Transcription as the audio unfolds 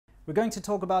We're going to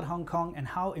talk about Hong Kong and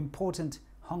how important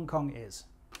Hong Kong is.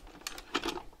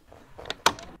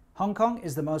 Hong Kong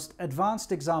is the most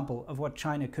advanced example of what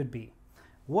China could be.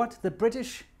 What the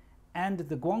British and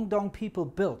the Guangdong people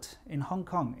built in Hong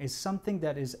Kong is something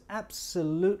that is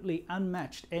absolutely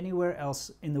unmatched anywhere else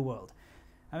in the world.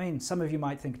 I mean, some of you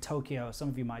might think Tokyo, some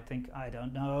of you might think, I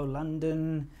don't know,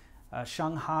 London,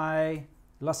 Shanghai,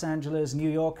 Los Angeles, New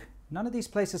York. None of these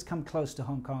places come close to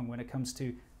Hong Kong when it comes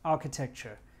to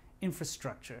architecture,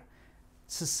 infrastructure,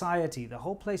 society. The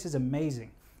whole place is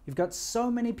amazing. You've got so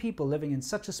many people living in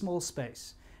such a small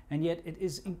space, and yet it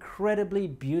is incredibly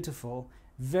beautiful,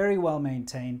 very well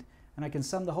maintained, and I can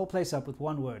sum the whole place up with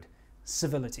one word: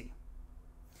 civility.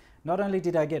 Not only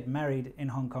did I get married in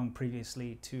Hong Kong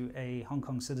previously to a Hong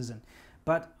Kong citizen,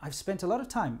 but I've spent a lot of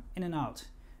time in and out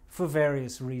for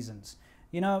various reasons.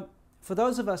 You know, for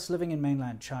those of us living in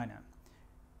mainland China,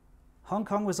 Hong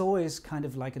Kong was always kind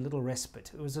of like a little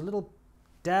respite. It was a little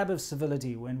dab of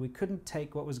civility when we couldn't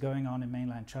take what was going on in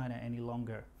mainland China any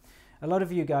longer. A lot of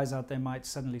you guys out there might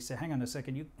suddenly say, hang on a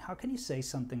second, how can you say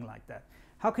something like that?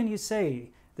 How can you say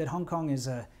that Hong Kong is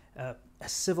a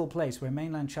civil place where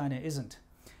mainland China isn't?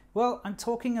 Well, I'm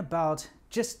talking about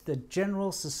just the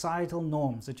general societal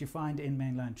norms that you find in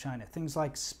mainland China. Things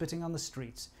like spitting on the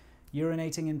streets,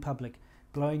 urinating in public,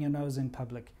 blowing your nose in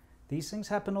public. These things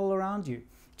happen all around you.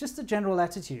 Just the general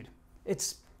attitude.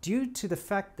 It's due to the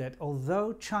fact that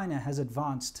although China has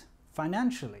advanced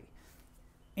financially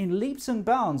in leaps and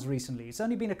bounds recently, it's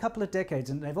only been a couple of decades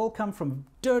and they've all come from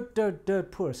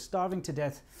dirt poor, starving to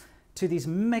death, to these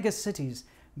mega cities,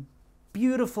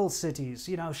 beautiful cities,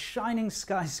 you know, shining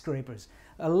skyscrapers,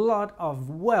 a lot of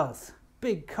wealth,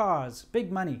 big cars,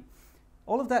 big money.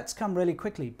 All of that's come really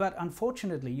quickly, but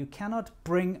unfortunately you cannot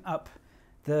bring up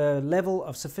the level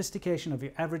of sophistication of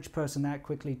your average person that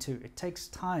quickly too. It takes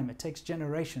time, it takes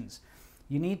generations.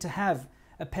 You need to have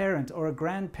a parent or a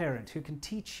grandparent who can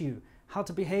teach you how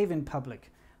to behave in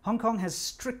public. Hong Kong has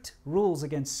strict rules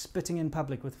against spitting in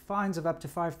public with fines of up to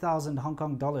 5,000 Hong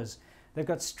Kong dollars. They've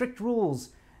got strict rules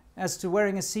as to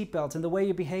wearing a seatbelt and the way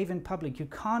you behave in public. You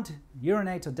can't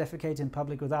urinate or defecate in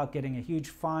public without getting a huge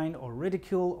fine or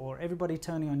ridicule or everybody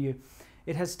turning on you.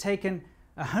 It has taken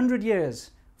 100 years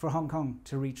for Hong Kong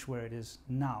to reach where it is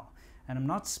now. And I'm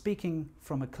not speaking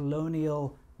from a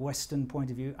colonial Western point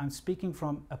of view. I'm speaking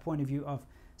from a point of view of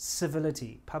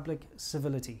civility, public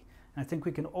civility. And I think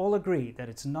we can all agree that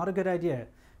it's not a good idea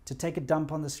to take a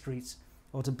dump on the streets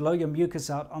or to blow your mucus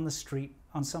out on the street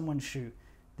on someone's shoe.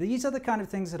 These are the kind of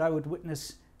things that I would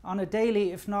witness on a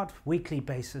daily, if not weekly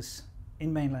basis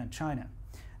in mainland China.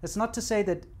 That's not to say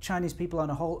that Chinese people on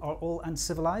a whole are all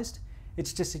uncivilized.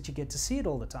 It's just that you get to see it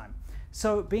all the time.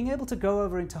 So being able to go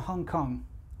over into Hong Kong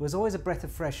was always a breath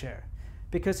of fresh air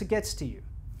because it gets to you.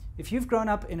 If you've grown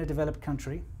up in a developed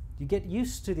country, you get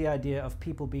used to the idea of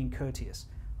people being courteous,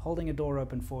 holding a door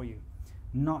open for you,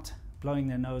 not blowing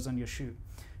their nose on your shoe.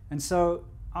 And so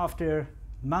after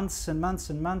months and months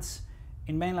and months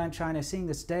in mainland China, seeing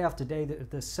this day after day,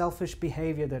 the selfish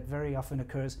behavior that very often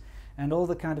occurs and all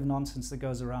the kind of nonsense that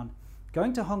goes around,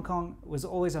 going to Hong Kong was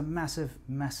always a massive,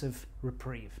 massive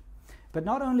reprieve. But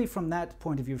not only from that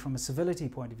point of view, from a civility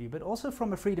point of view, but also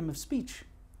from a freedom of speech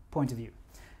point of view.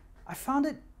 I found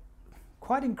it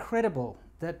quite incredible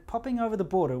that popping over the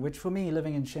border, which for me,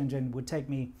 living in Shenzhen, would take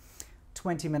me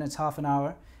 20 minutes, half an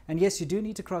hour. And yes, you do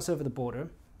need to cross over the border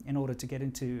in order to get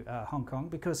into Hong Kong,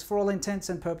 because for all intents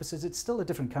and purposes, it's still a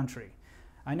different country.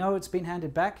 I know it's been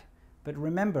handed back, but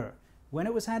remember, when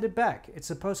it was handed back, it's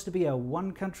supposed to be a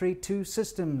one country, two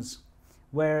systems,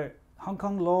 where Hong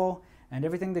Kong law and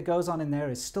everything that goes on in there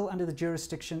is still under the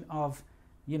jurisdiction of,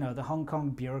 you know, the Hong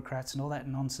Kong bureaucrats and all that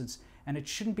nonsense. And it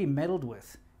shouldn't be meddled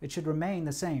with. It should remain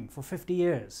the same for 50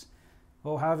 years.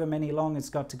 Or however many long it's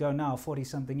got to go now,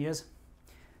 40-something years.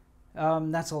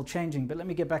 That's all changing. But let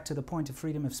me get back to the point of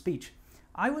freedom of speech.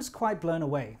 I was quite blown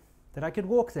away that I could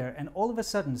walk there and all of a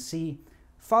sudden see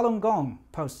Falun Gong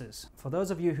posters. For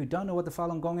those of you who don't know what the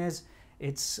Falun Gong is,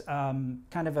 it's kind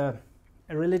of a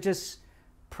religious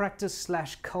practice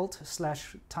slash cult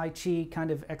slash Tai Chi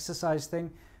kind of exercise thing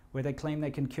where they claim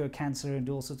they can cure cancer and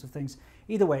do all sorts of things.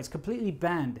 Either way, it's completely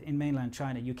banned in mainland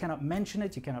China. You cannot mention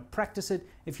it, you cannot practice it.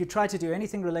 If you try to do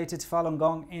anything related to Falun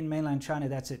Gong in mainland China,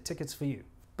 that's it, tickets for you.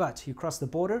 But you cross the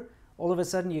border, all of a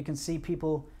sudden you can see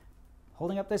people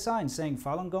holding up their signs saying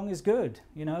Falun Gong is good,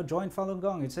 you know, join Falun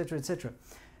Gong, etc., etc.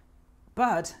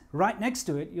 But right next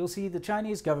to it, you'll see the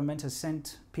Chinese government has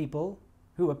sent people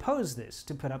who oppose this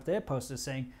to put up their posters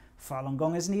saying Falun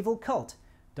Gong is an evil cult,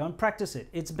 don't practice it,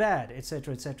 it's bad,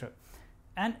 etc., etc.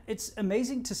 And it's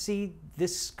amazing to see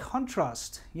this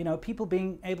contrast, you know, people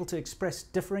being able to express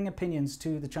differing opinions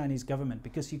to the Chinese government,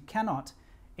 because you cannot,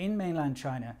 in mainland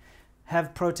China,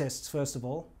 have protests, first of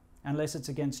all, unless it's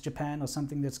against Japan or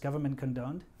something that's government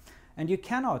condoned. And you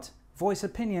cannot voice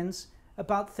opinions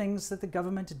about things that the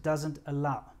government doesn't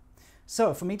allow.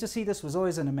 So for me to see this was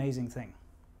always an amazing thing.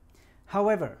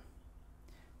 However,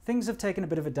 things have taken a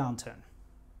bit of a downturn.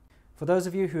 For those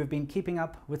of you who have been keeping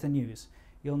up with the news,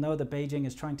 you'll know that Beijing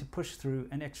is trying to push through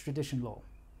an extradition law.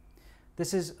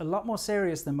 This is a lot more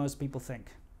serious than most people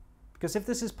think, because if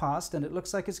this is passed, and it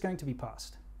looks like it's going to be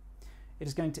passed, it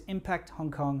is going to impact Hong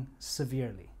Kong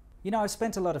severely. You know, I've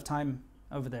spent a lot of time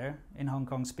over there in Hong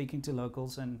Kong speaking to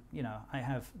locals, and you know, I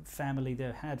have family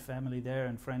there, had family there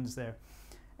and friends there.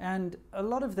 And a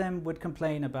lot of them would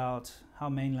complain about how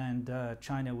mainland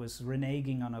China was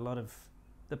reneging on a lot of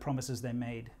the promises they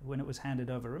made when it was handed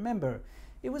over. Remember,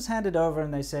 it was handed over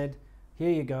and they said,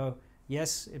 here you go.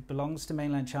 Yes, it belongs to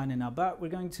mainland China now, but we're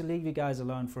going to leave you guys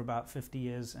alone for about 50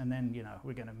 years. And then, you know,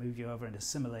 we're going to move you over and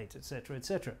assimilate, etc.,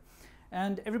 etc.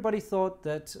 And everybody thought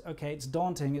that, okay, it's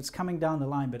daunting, it's coming down the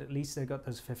line, but at least they got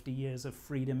those 50 years of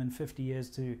freedom and 50 years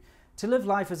to live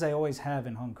life as they always have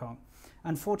in Hong Kong.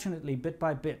 Unfortunately, bit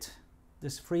by bit,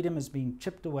 this freedom is being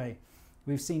chipped away.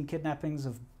 We've seen kidnappings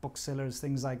of booksellers,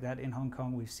 things like that in Hong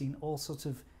Kong. We've seen all sorts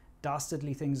of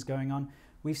dastardly things going on.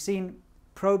 We've seen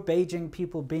pro-Beijing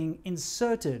people being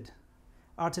inserted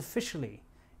artificially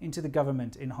into the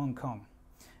government in Hong Kong.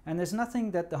 And there's nothing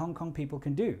that the Hong Kong people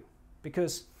can do,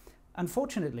 because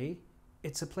unfortunately,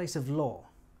 it's a place of law.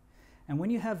 And when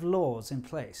you have laws in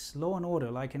place, law and order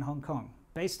like in Hong Kong,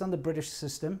 based on the British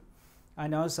system, I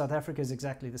know South Africa is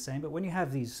exactly the same, but when you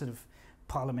have these sort of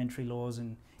parliamentary laws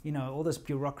and, you know, all this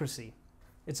bureaucracy,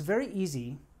 it's very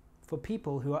easy for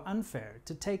people who are unfair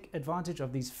to take advantage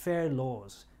of these fair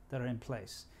laws that are in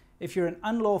place. If you're an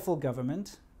unlawful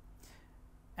government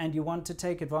and you want to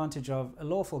take advantage of a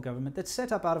lawful government that's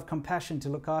set up out of compassion to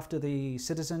look after the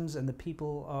citizens and the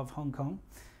people of Hong Kong,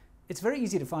 it's very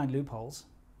easy to find loopholes,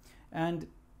 and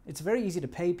it's very easy to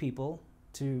pay people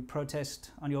to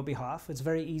protest on your behalf. It's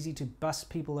very easy to bus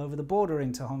people over the border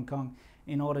into Hong Kong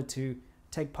in order to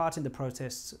take part in the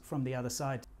protests from the other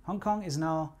side. Hong Kong is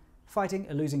now fighting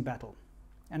a losing battle,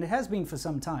 and it has been for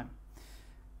some time.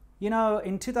 You know,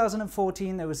 in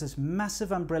 2014 there was this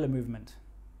massive umbrella movement.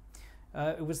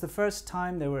 It was the first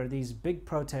time there were these big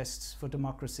protests for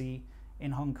democracy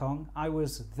in Hong Kong. I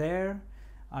was there,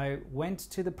 I went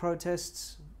to the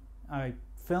protests, I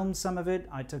filmed some of it,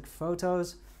 I took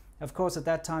photos. Of course, at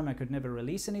that time I could never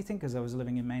release anything because I was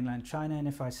living in mainland China, and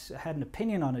if I had an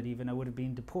opinion on it even, I would have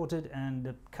been deported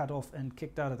and cut off and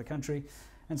kicked out of the country.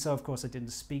 And so, of course, I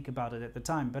didn't speak about it at the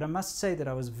time. But I must say that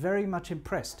I was very much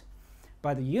impressed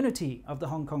by the unity of the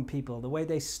Hong Kong people, the way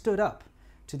they stood up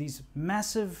to these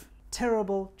massive,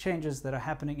 terrible changes that are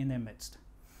happening in their midst.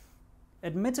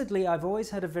 Admittedly, I've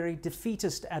always had a very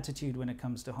defeatist attitude when it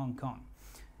comes to Hong Kong.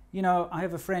 You know, I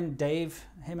have a friend, Dave,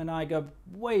 him and I go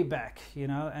way back, you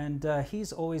know, and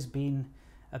he's always been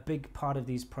a big part of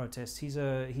these protests. He's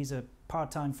a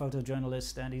part-time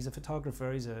photojournalist, and he's a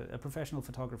photographer, he's a professional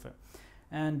photographer.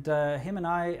 And him and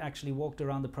I actually walked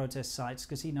around the protest sites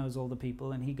because he knows all the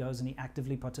people, and he goes and he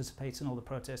actively participates in all the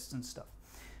protests and stuff.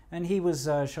 And he was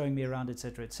showing me around,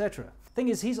 etc., etc. Thing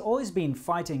is, he's always been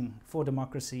fighting for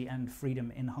democracy and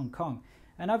freedom in Hong Kong.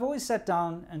 And I've always sat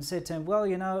down and said to him, well,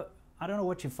 you know, I don't know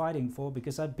what you're fighting for,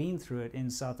 because I've been through it in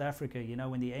South Africa. You know,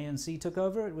 when the ANC took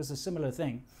over, it was a similar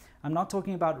thing. I'm not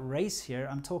talking about race here.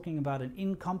 I'm talking about an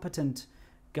incompetent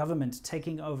government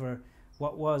taking over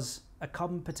what was a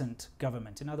competent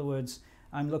government. In other words,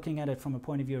 I'm looking at it from a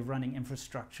point of view of running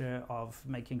infrastructure, of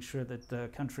making sure that the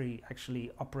country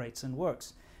actually operates and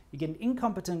works. You get an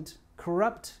incompetent,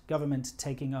 corrupt government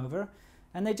taking over,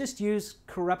 and they just use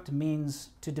corrupt means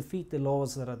to defeat the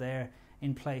laws that are there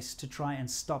in place to try and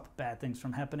stop bad things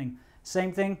from happening.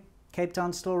 Same thing, Cape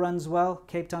Town still runs well.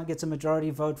 Cape Town gets a majority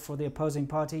vote for the opposing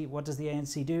party. What does the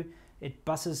ANC do? It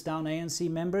buses down ANC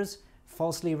members,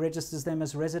 falsely registers them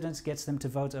as residents, gets them to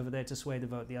vote over there to sway the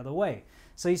vote the other way.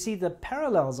 So you see, the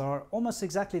parallels are almost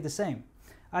exactly the same.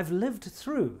 I've lived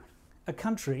through a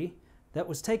country that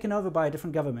was taken over by a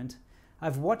different government.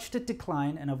 I've watched it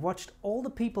decline, and I've watched all the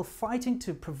people fighting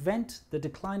to prevent the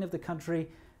decline of the country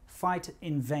fight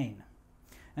in vain.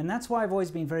 And that's why I've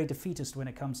always been very defeatist when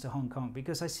it comes to Hong Kong,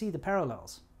 because I see the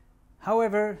parallels.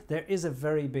 However, there is a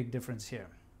very big difference here.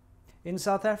 In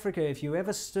South Africa, if you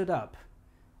ever stood up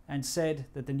and said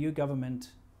that the new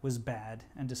government was bad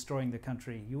and destroying the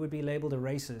country, you would be labeled a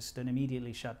racist and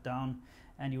immediately shut down,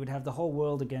 and you would have the whole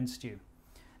world against you.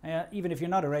 Even if you're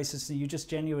not a racist and you just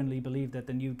genuinely believe that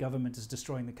the new government is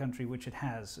destroying the country, which it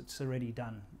has. It's already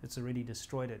done. It's already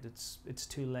destroyed it. It's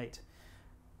too late.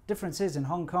 Difference is in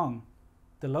Hong Kong,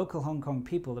 the local Hong Kong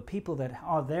people, the people that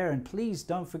are there, and please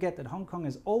don't forget that Hong Kong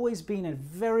has always been a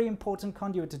very important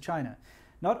conduit to China.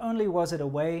 Not only was it a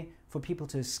way for people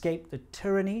to escape the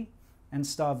tyranny and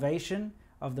starvation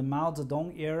of the Mao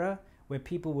Zedong era, where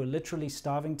people were literally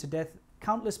starving to death.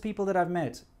 Countless people that I've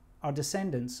met are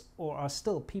descendants or are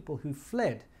still people who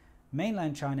fled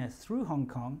mainland China through Hong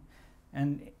Kong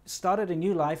and started a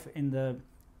new life in the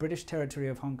British territory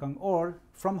of Hong Kong, or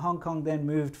from Hong Kong then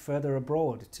moved further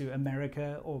abroad to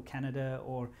America or Canada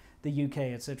or the UK,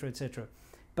 etc., etc.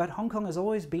 But Hong Kong has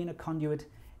always been a conduit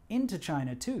into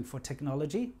China too, for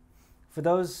technology. For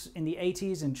those in the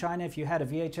 80s in China, if you had a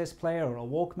VHS player or a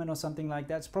Walkman or something like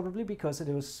that, it's probably because it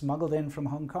was smuggled in from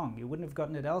Hong Kong. You wouldn't have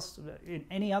gotten it else in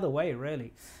any other way,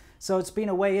 really. So it's been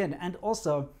a way in. And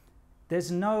also, there's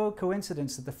no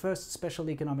coincidence that the first special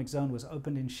economic zone was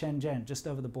opened in Shenzhen, just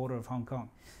over the border of Hong Kong.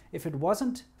 If it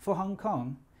wasn't for Hong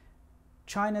Kong,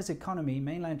 China's economy,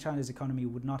 mainland China's economy,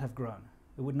 would not have grown.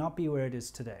 It would not be where it is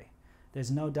today.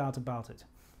 There's no doubt about it.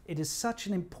 It is such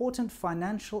an important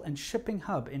financial and shipping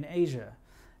hub in Asia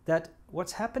that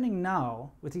what's happening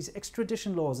now with these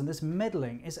extradition laws and this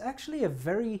meddling is actually a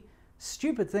very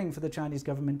stupid thing for the Chinese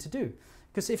government to do.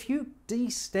 Because if you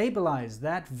destabilize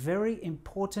that very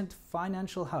important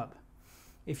financial hub,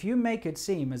 if you make it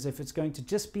seem as if it's going to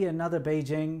just be another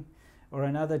Beijing or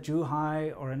another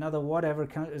Zhuhai or another whatever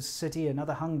city,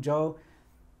 another Hangzhou,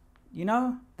 you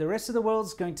know, the rest of the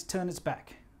world's going to turn its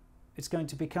back. It's going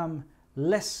to become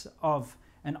less of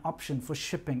an option for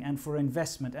shipping and for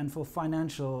investment and for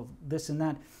financial this and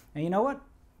that. And you know what?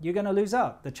 You're going to lose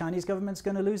out. The Chinese government's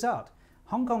going to lose out.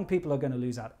 Hong Kong people are going to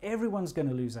lose out. Everyone's going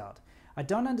to lose out. I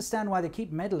don't understand why they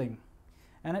keep meddling.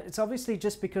 And it's obviously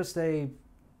just because they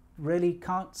really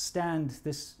can't stand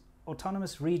this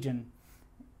autonomous region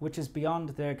which is beyond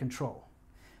their control.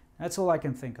 That's all I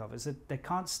can think of, is that they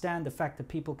can't stand the fact that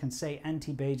people can say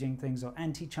anti-Beijing things or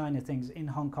anti-China things in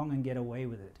Hong Kong and get away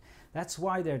with it. That's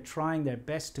why they're trying their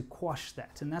best to quash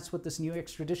that. And that's what this new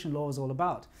extradition law is all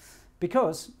about.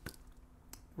 Because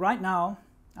right now,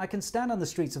 I can stand on the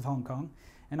streets of Hong Kong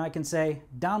and I can say,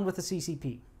 down with the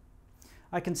CCP.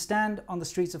 I can stand on the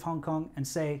streets of Hong Kong and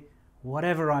say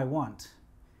whatever I want.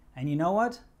 And you know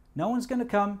what? No one's going to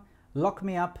come, lock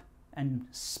me up, and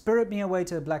spirit me away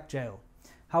to a black jail.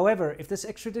 However, if this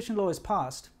extradition law is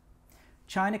passed,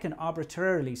 China can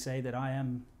arbitrarily say that I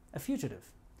am a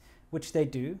fugitive, which they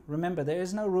do. Remember, there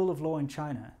is no rule of law in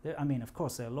China. I mean, of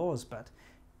course, there are laws, but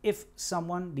if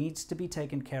someone needs to be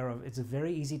taken care of, it's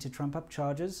very easy to trump up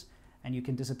charges and you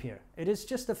can disappear. It is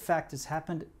just a fact. It's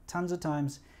happened tons of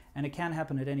times and it can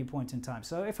happen at any point in time.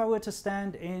 So if I were to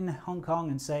stand in Hong Kong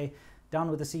and say, down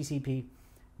with the CCP,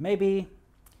 maybe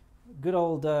good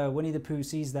old Winnie the Pooh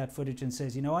sees that footage and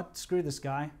says, you know what, screw this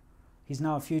guy. He's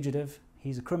now a fugitive.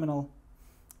 He's a criminal.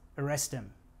 Arrest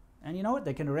him. And you know what?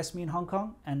 They can arrest me in Hong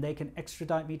Kong and they can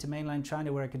extradite me to mainland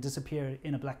China where I could disappear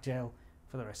in a black jail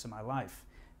for the rest of my life.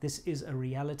 This is a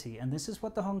reality and this is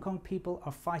what the Hong Kong people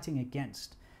are fighting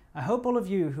against. I hope all of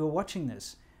you who are watching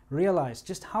this realize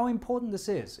just how important this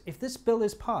is. If this bill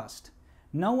is passed,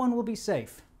 no one will be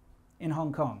safe in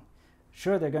Hong Kong.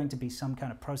 Sure, there are going to be some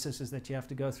kind of processes that you have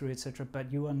to go through, etc.,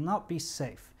 but you will not be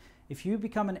safe. If you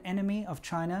become an enemy of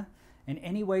China in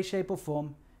any way, shape, or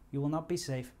form, you will not be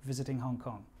safe visiting Hong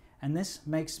Kong. And this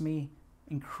makes me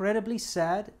incredibly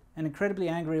sad and incredibly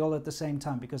angry all at the same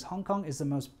time, because Hong Kong is the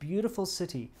most beautiful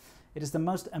city. It is the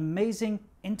most amazing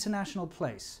international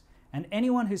place. And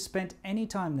anyone who's spent any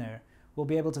time there will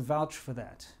be able to vouch for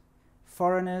that.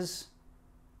 Foreigners,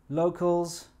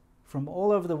 locals from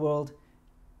all over the world,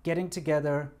 getting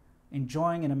together,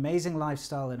 enjoying an amazing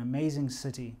lifestyle, an amazing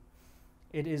city.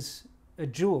 It is a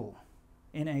jewel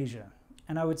in Asia,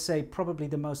 and I would say probably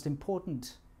the most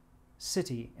important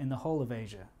city in the whole of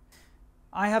Asia.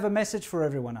 I have a message for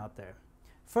everyone out there.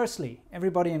 Firstly,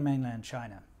 everybody in mainland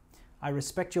China, I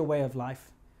respect your way of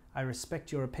life. I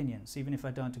respect your opinions, even if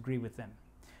I don't agree with them.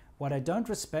 What I don't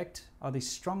respect are these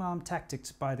strong-arm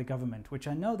tactics by the government, which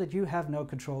I know that you have no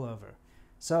control over.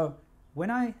 So, when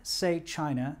I say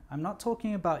China, I'm not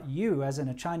talking about you as in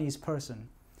a Chinese person.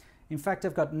 In fact,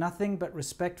 I've got nothing but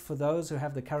respect for those who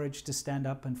have the courage to stand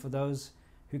up and for those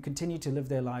who continue to live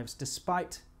their lives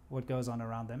despite what goes on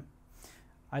around them.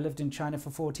 I lived in China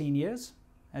for 14 years,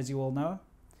 as you all know.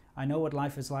 I know what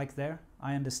life is like there.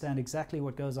 I understand exactly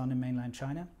what goes on in mainland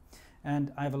China,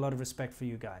 and I have a lot of respect for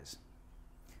you guys.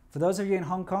 For those of you in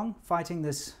Hong Kong fighting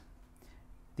these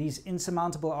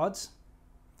insurmountable odds,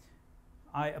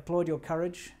 I applaud your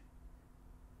courage.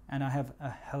 and I have a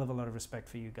hell of a lot of respect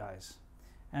for you guys.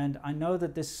 And I know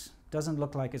that this doesn't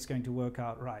look like it's going to work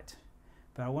out right,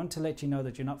 but I want to let you know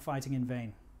that you're not fighting in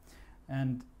vain,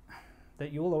 and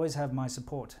that you will always have my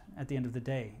support at the end of the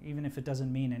day. Even if it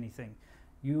doesn't mean anything,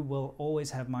 you will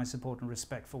always have my support and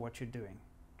respect for what you're doing,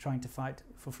 trying to fight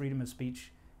for freedom of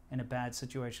speech in a bad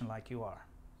situation like you are.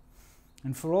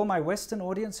 And for all my Western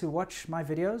audience who watch my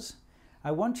videos,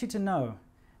 I want you to know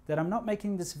that I'm not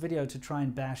making this video to try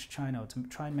and bash China, or to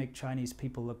try and make Chinese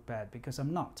people look bad, because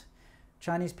I'm not.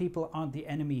 Chinese people aren't the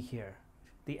enemy here.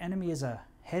 The enemy is a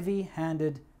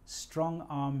heavy-handed,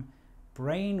 strong-arm,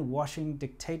 brainwashing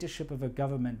dictatorship of a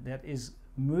government that is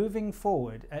moving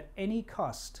forward at any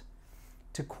cost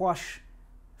to quash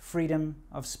freedom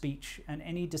of speech and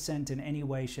any dissent in any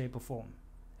way, shape, or form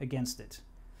against it.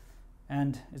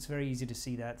 And it's very easy to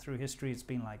see that through history. It's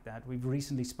been like that. We've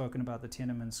recently spoken about the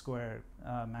Tiananmen Square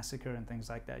massacre and things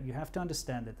like that. You have to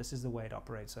understand that this is the way it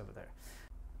operates over there.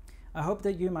 I hope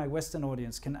that you, my Western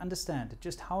audience, can understand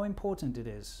just how important it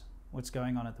is what's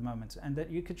going on at the moment, and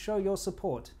that you could show your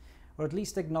support, or at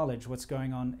least acknowledge what's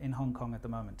going on in Hong Kong at the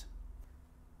moment.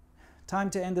 Time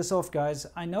to end this off, guys.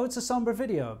 I know it's a somber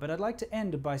video, but I'd like to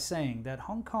end by saying that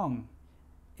Hong Kong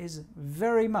is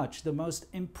very much the most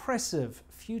impressive,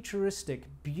 futuristic,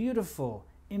 beautiful,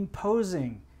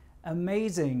 imposing,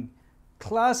 amazing,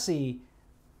 classy.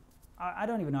 I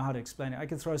don't even know how to explain it. I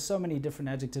could throw so many different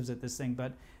adjectives at this thing,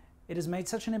 but it has made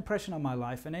such an impression on my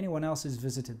life and anyone else who's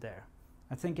visited there.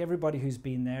 I think everybody who's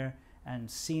been there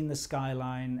and seen the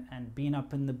skyline and been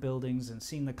up in the buildings and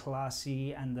seen the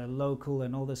classy and the local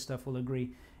and all this stuff will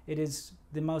agree. It is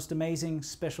the most amazing,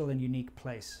 special and unique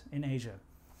place in Asia.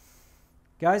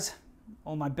 Guys,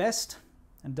 all my best,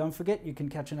 and don't forget you can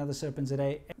catch another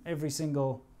SerpentZA every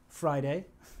single Friday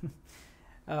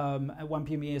at 1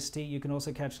 p.m. EST. You can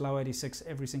also catch Lao 86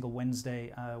 every single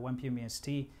Wednesday, 1 p.m.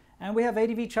 EST. And we have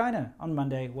ADVChina on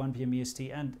Monday, 1 p.m. EST.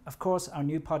 And of course, our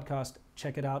new podcast,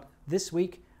 check it out this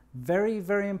week. Very,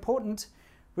 very important.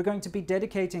 We're going to be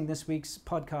dedicating this week's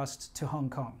podcast to Hong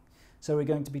Kong. So we're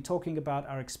going to be talking about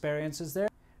our experiences there.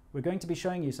 We're going to be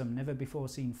showing you some never before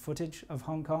seen footage of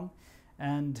Hong Kong.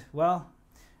 And, well,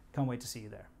 can't wait to see you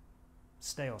there.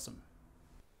 Stay awesome.